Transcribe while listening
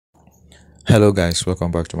Hello guys, welcome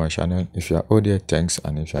back to my channel. If you are old here, thanks,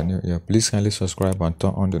 and if you are new here, please kindly subscribe and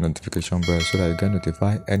turn on the notification bell so that you get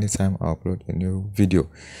notified anytime I upload a new video.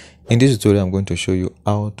 In this tutorial, I'm going to show you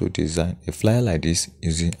how to design a flyer like this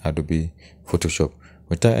using Adobe Photoshop.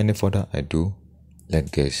 Without any further ado, let's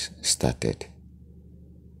get started.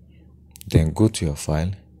 Then go to your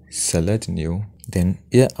file, select new. Then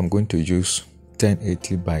here I'm going to use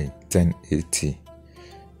 1080 by 1080.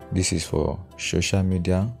 This is for social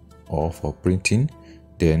media or for printing.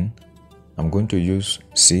 Then I'm going to use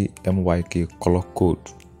CMYK color code,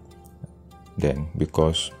 then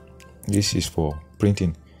because this is for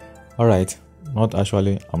printing. Alright, not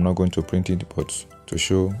actually, I'm not going to print it, but to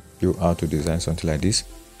show you how to design something like this.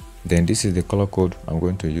 Then this is the color code I'm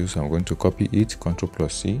going to use. I'm going to copy it,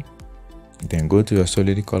 Ctrl+C, then go to your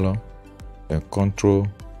solid color, then Ctrl+V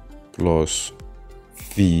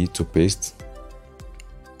to paste.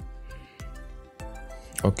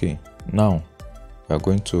 Okay, now we are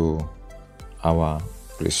going to our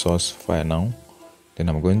resource file now. Then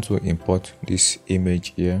I'm going to import this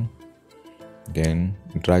image here, then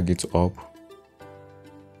drag it up,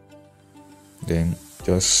 then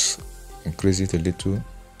just increase it a little.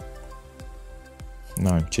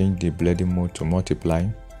 Now change the blending mode to multiply,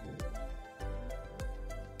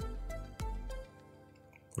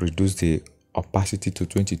 reduce the opacity to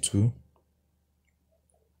 22,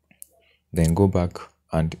 then go back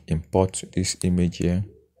and import this image here,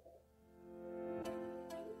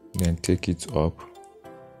 then take it up,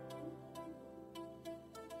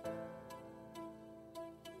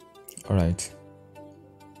 alright,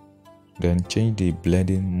 then change the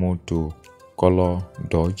blending mode to color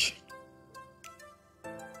dodge,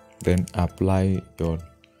 then apply your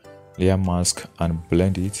layer mask and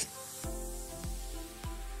blend it.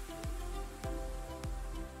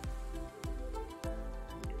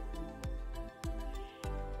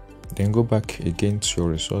 Then go back again to your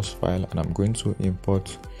resource file, and I'm going to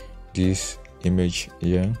import this image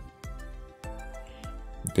here,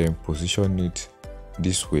 then position it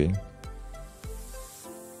this way.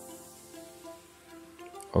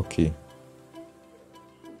 Okay,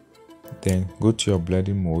 then go to your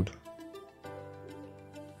blending mode,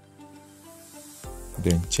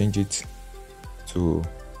 then change it to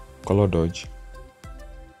color dodge,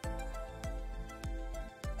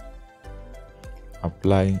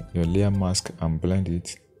 apply your layer mask and blend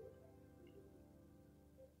it.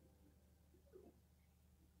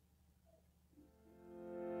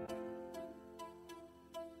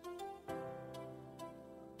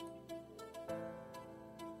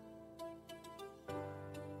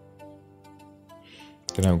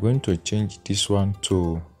 Then I'm going to change this one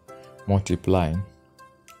to multiply,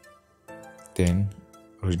 then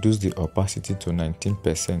reduce the opacity to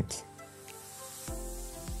 19%.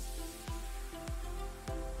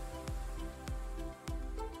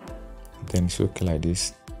 Then it's okay like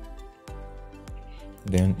this.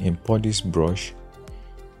 Then import this brush,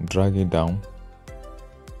 drag it down,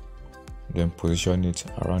 then position it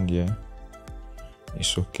around here.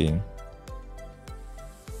 It's okay.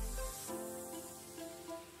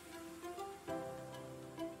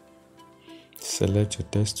 Select your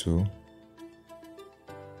text tool,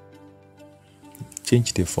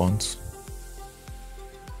 change the font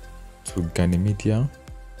to Ganymedia,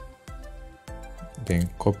 then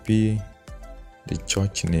copy the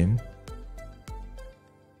church name,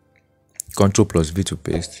 Ctrl+V to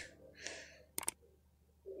paste,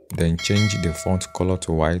 then change the font color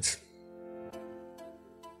to white,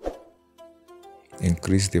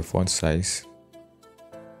 increase the font size,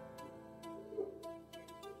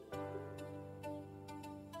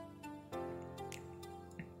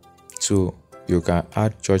 so you can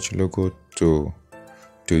add church logo to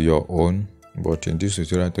your own, but in this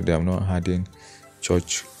tutorial today I'm not adding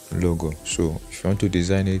church logo. So if you want to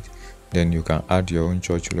design it, then you can add your own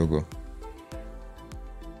church logo.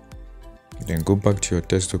 Then go back to your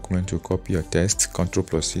text document to copy your text,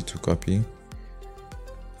 Ctrl+C to copy,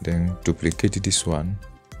 then duplicate this one,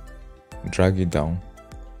 drag it down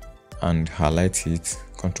and highlight it,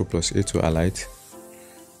 Ctrl+A to highlight,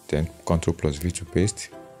 then Ctrl+V to paste.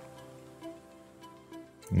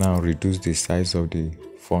 Now reduce the size of the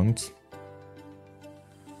font,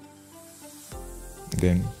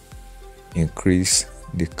 then increase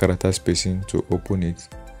the character spacing to open it.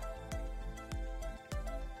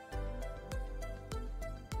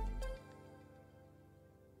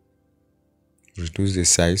 Reduce the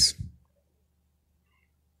size,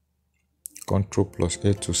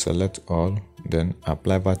 Ctrl+A to select all, then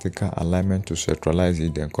apply vertical alignment to centralize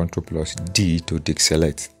it, then Ctrl+D to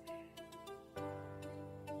deselect.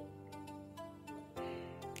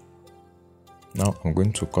 Now I'm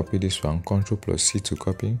going to copy this one, Ctrl+C to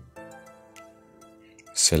copy.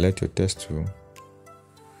 Select your text tool,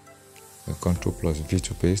 Ctrl+V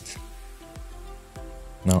to paste.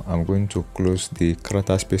 Now I'm going to close the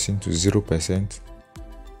character spacing to 0%.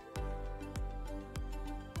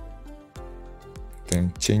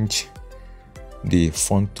 Then change the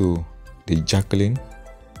font to the Jacklyn.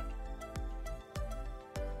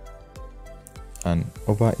 And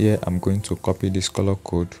over here I'm going to copy this color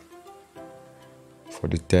code for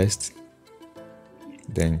the text.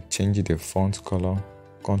 Then change the font color,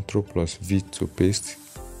 Ctrl+V to paste.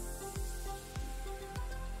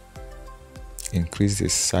 Increase the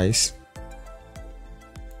size.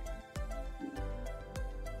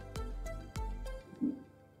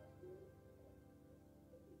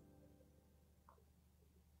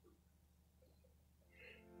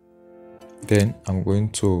 Then I'm going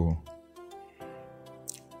to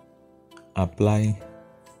apply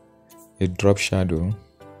a drop shadow.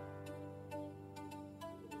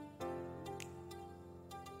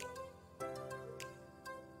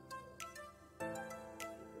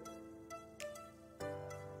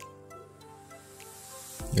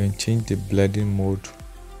 Then change the blending mode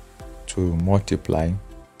to multiply.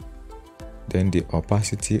 Then the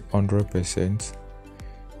opacity 100%,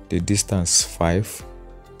 the distance 5.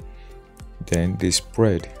 Then the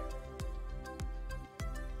spread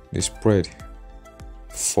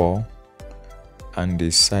 4 and the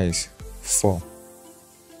size 4.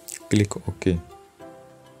 Click OK.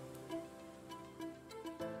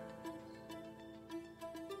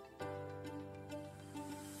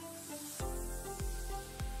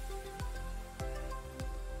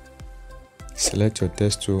 Select your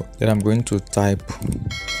text tool. Then I'm going to type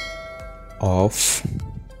off,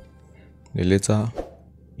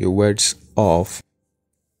 the words off.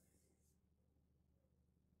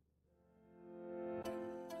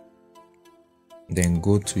 Then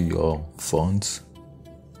go to your font.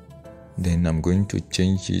 Then I'm going to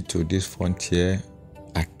change it to this font here,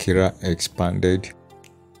 Akira Expanded.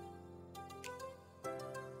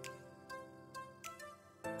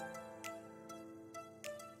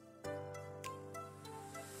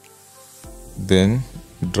 Then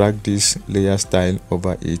drag this layer style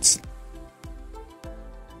over it.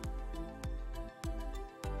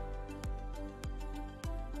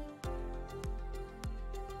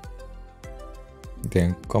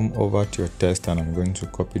 Then come over to your text and I'm going to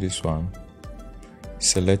copy this one.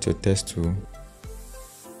 Select your text tool.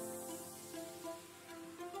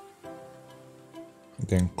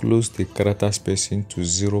 Then close the character spacing to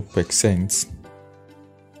 0%.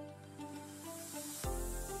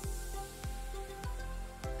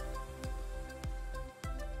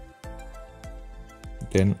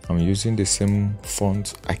 Then I'm using the same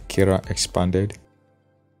font, Akira Expanded.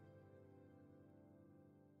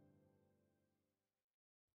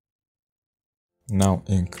 Now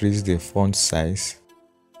increase the font size.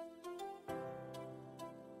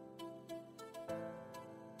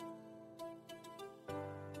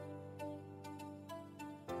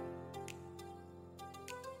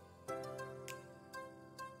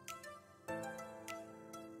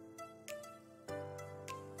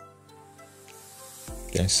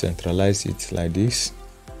 Then centralize it like this.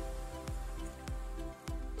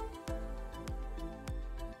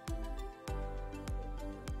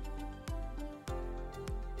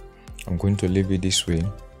 I'm going to leave it this way.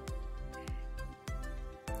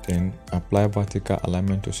 Then apply vertical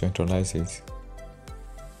alignment to centralize it.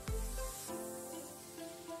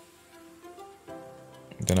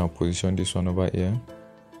 Then I'll position this one over here.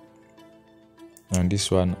 And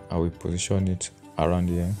this one I will position it around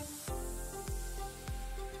here.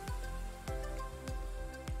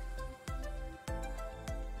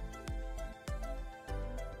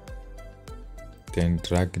 Then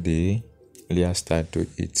drag the layer style to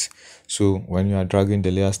it. So when you are dragging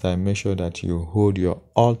the layer style, make sure that you hold your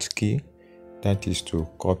Alt key, that is to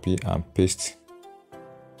copy and paste.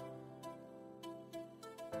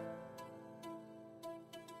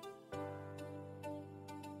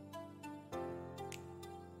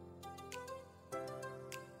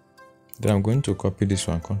 Then I'm going to copy this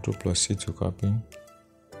one, Ctrl+C to copy.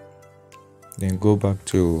 Then go back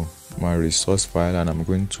to my resource file and I'm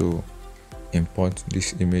going to import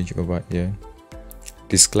this image over here.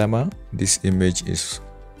 Disclaimer: this image is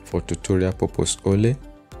for tutorial purpose only,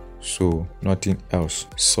 so nothing else.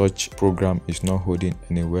 Such program is not holding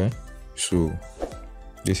anywhere, so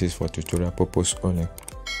this is for tutorial purpose only.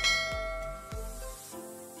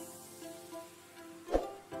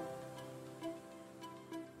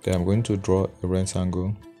 Then I'm going to draw a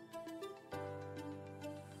rectangle.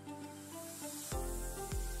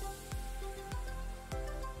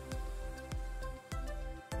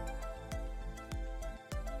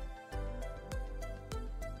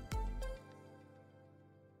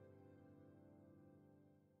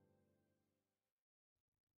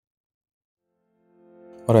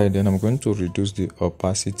 Alright, then I'm going to reduce the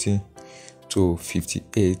opacity to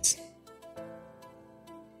 58,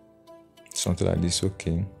 something like this.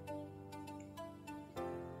 Okay,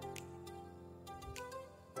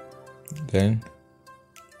 then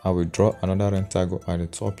I will draw another rectangle at the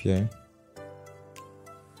top here,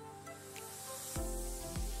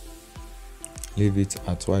 leave it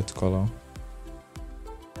at white color,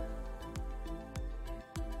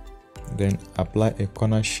 then apply a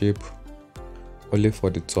corner shape only for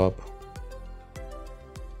the top.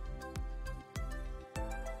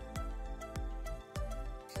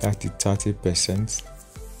 That is 30%,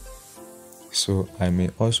 so I may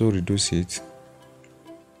also reduce it,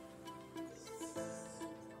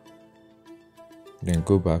 then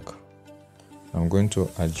go back. I'm going to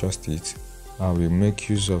adjust it. I will make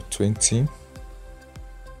use of 20,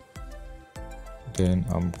 then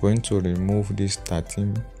I'm going to remove this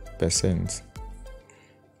 13%.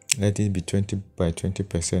 Let it be 20 by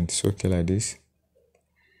 20%. It's okay like this.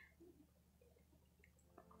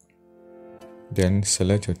 Then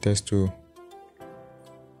select your text tool.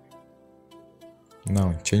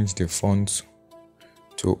 Now change the font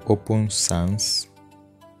to Open Sans,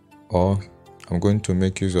 or I'm going to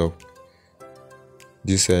make use of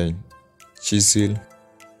this Cizel.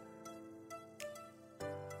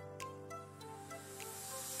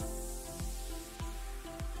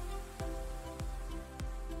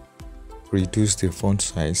 Reduce the font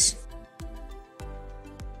size,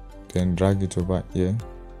 then drag it over here.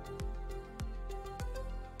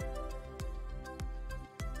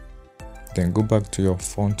 Then go back to your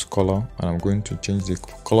font color, and I'm going to change the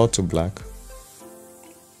color to black.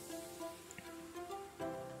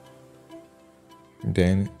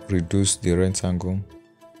 Then reduce the rectangle.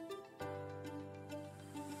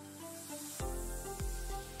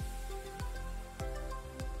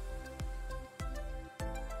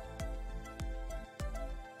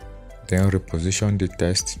 Then reposition the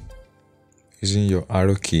text using your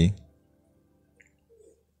arrow key.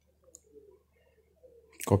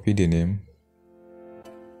 Copy the name.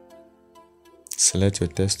 Select your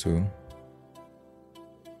text tool.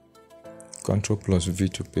 Ctrl+V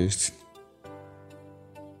to paste.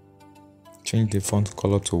 Change the font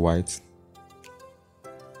color to white.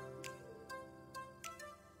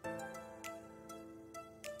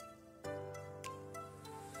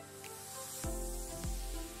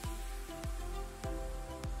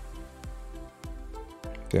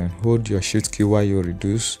 Then hold your shift key while you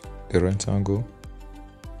reduce the rectangle.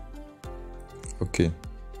 Okay.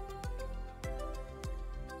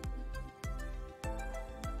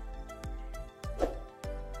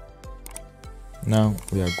 Now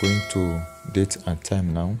we are going to date and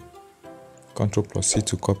time now. Ctrl+C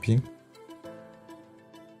to copy.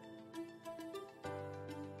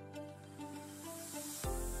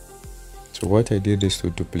 So what I did is to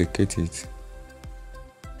duplicate it.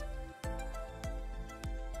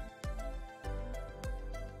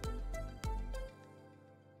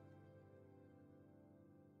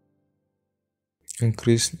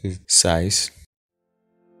 Increase the size.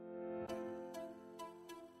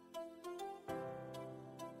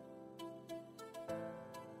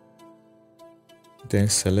 Then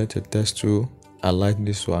select the text tool, align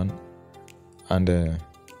this one, and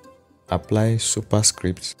apply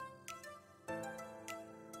superscript.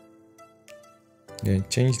 Then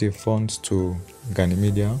change the font to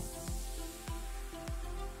Ganymedia.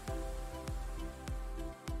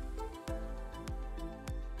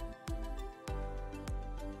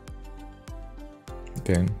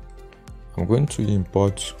 Then I'm going to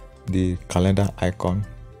import the calendar icon.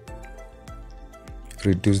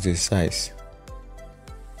 Reduce the size.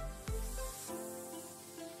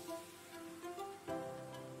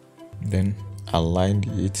 Then align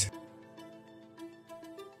it.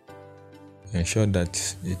 Ensure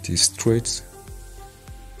that it is straight.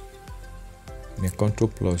 Then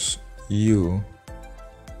Ctrl+U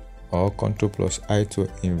or Ctrl+I to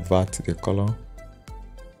invert the color.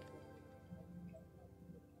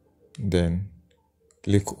 Then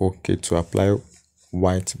click OK to apply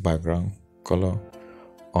white background color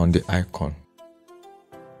on the icon.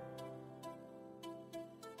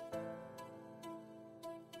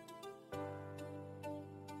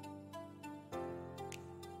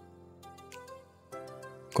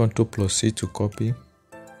 Ctrl+C to copy.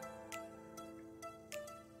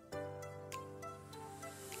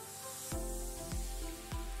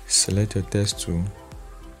 Select your text tool.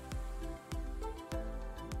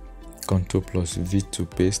 Ctrl+V to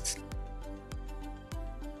paste.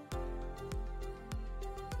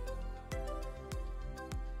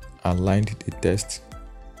 Align the text.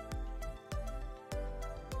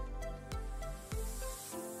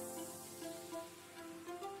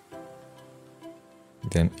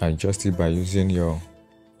 then adjust it by using your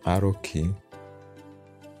arrow key.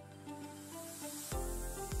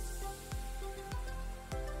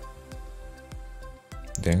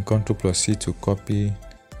 Then Ctrl+C to copy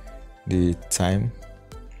the time,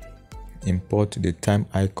 import the time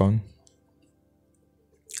icon,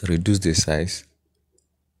 reduce the size,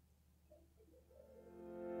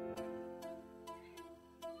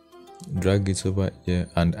 drag it over here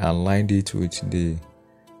and align it with the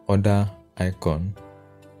other icon.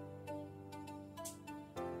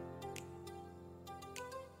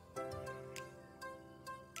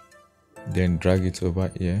 Then drag it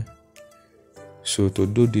over here. So to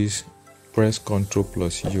do this, press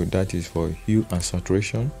Ctrl+U, that is for hue and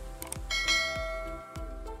saturation.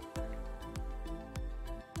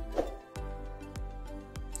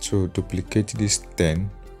 So duplicate this 10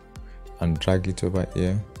 and drag it over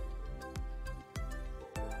here.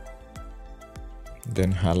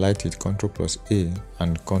 Then highlight it, Ctrl+A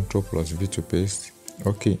and Ctrl+V to paste.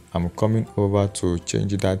 Okay, I'm coming over to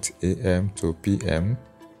change that AM to PM.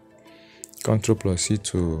 Ctrl+C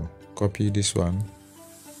to copy this one.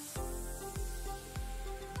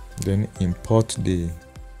 Then import the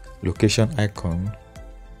location icon,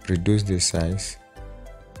 reduce the size.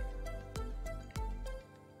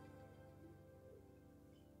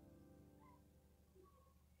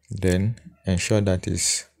 Then ensure that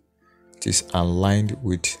it is aligned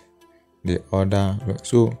with the other.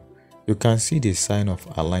 So you can see the sign of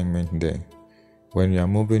alignment there. When you are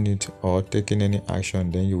moving it or taking any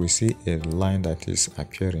action, then you will see a line that is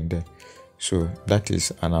appearing there. So that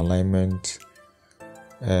is an alignment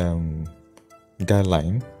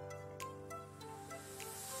guideline.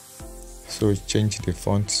 So change the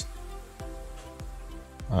font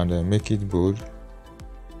and make it bold.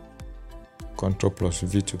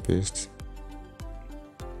 Ctrl+V to paste.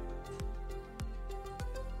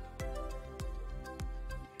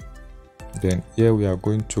 Then here we are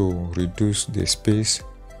going to reduce the space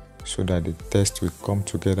so that the text will come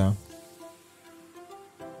together.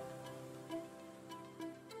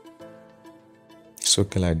 So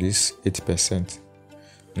okay, like this, 8%.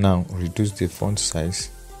 Now reduce the font size.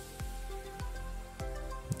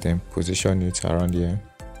 Then position it around here.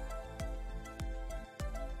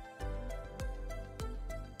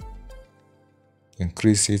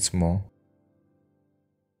 Increase it more.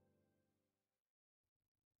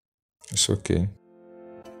 It's okay.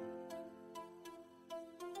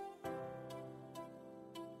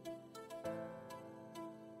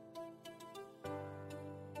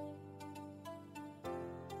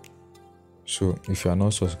 So if you are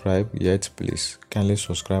not subscribed yet, please kindly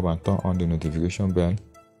subscribe and turn on the notification bell.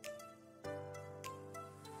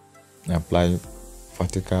 Apply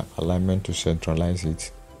vertical alignment to centralize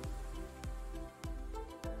it.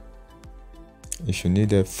 If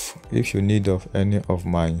you need of any of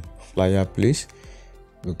my flyer, please,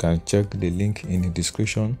 you can check the link in the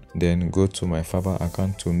description. Then go to my Fiverr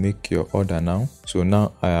account to make your order now. So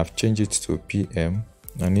now I have changed it to PM.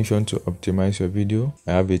 And if you want to optimize your video,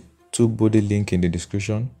 I have a 2-body link in the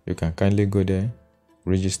description. You can kindly go there,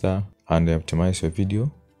 register and optimize your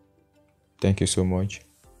video. Thank you so much.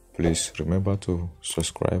 Please remember to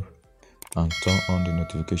subscribe and turn on the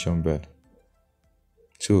notification bell.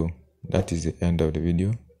 So that is the end of the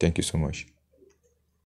video. Thank you so much.